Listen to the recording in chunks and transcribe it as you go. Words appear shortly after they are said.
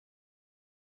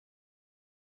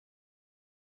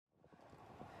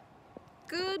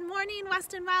Good morning,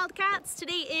 Weston Wildcats.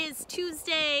 Today is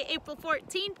Tuesday, April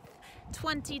 14th,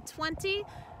 2020.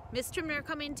 Miss Trimner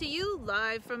coming to you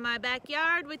live from my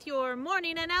backyard with your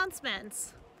morning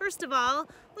announcements. First of all,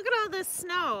 look at all this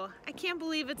snow. I can't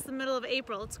believe it's the middle of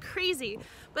April. It's crazy,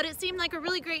 but it seemed like a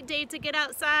really great day to get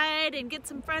outside and get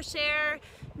some fresh air,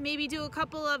 maybe do a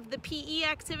couple of the PE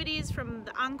activities from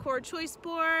the Encore Choice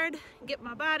Board, get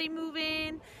my body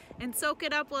moving, and soak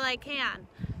it up while I can.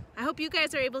 I hope you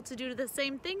guys are able to do the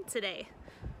same thing today.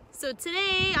 So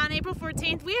today, on April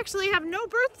 14th, we actually have no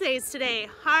birthdays today.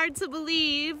 Hard to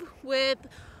believe with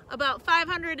about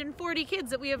 540 kids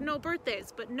that we have no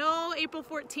birthdays, but no April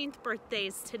 14th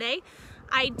birthdays today.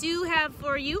 I do have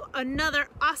for you another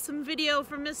awesome video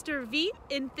from Mr. V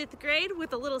in 5th grade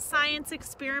with a little science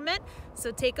experiment,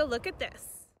 so take a look at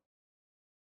this.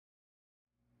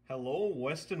 Hello,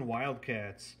 Weston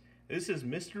Wildcats. This is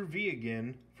Mr. V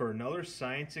again for another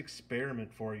science experiment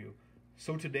for you.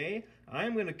 So today,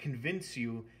 I'm going to convince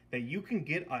you that you can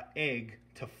get an egg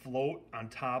to float on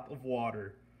top of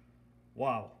water.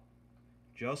 Wow.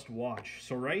 Just watch.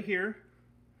 So right here,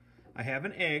 I have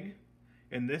an egg,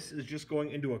 and this is just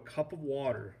going into a cup of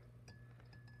water.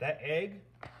 That egg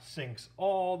sinks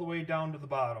all the way down to the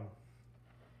bottom.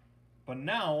 But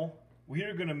now, we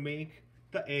are going to make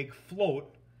the egg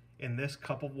float in this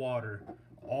cup of water.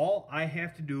 All I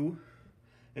have to do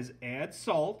is add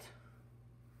salt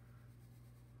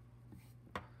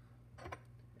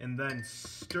and then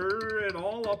stir it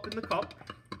all up in the cup.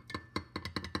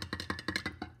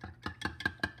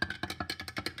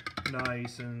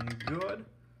 Nice and good.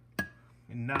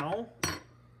 And now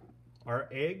our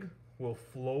egg will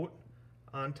float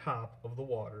on top of the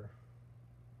water.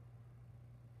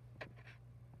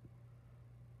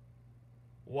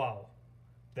 Wow,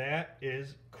 that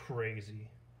is crazy.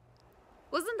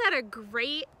 Wasn't that a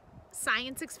great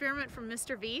science experiment from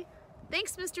Mr. V?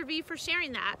 Thanks, Mr. V, for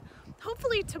sharing that.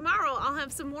 Hopefully tomorrow I'll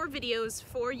have some more videos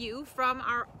for you from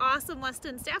our awesome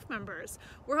Weston staff members.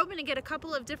 We're hoping to get a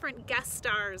couple of different guest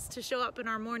stars to show up in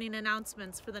our morning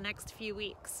announcements for the next few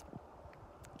weeks.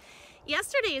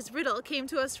 Yesterday's riddle came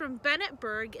to us from Bennett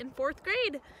Berg in 4th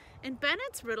grade, and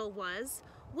Bennett's riddle was,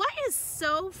 what is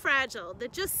so fragile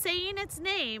that just saying its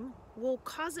name will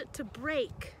cause it to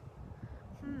break?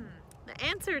 The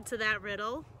answer to that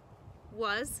riddle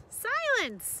was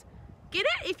silence. Get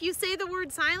it? If you say the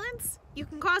word silence, you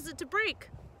can cause it to break,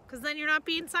 because then you're not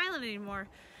being silent anymore.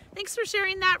 Thanks for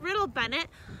sharing that riddle, Bennett.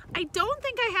 I don't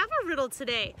think I have a riddle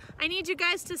today. I need you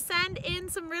guys to send in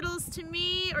some riddles to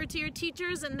me or to your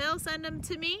teachers, and they'll send them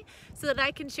to me so that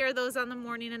I can share those on the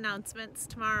morning announcements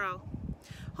tomorrow.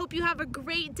 Hope you have a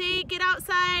great day. Get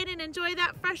outside and enjoy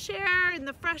that fresh air and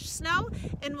the fresh snow,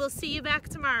 and we'll see you back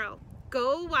tomorrow.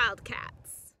 Go Wildcat!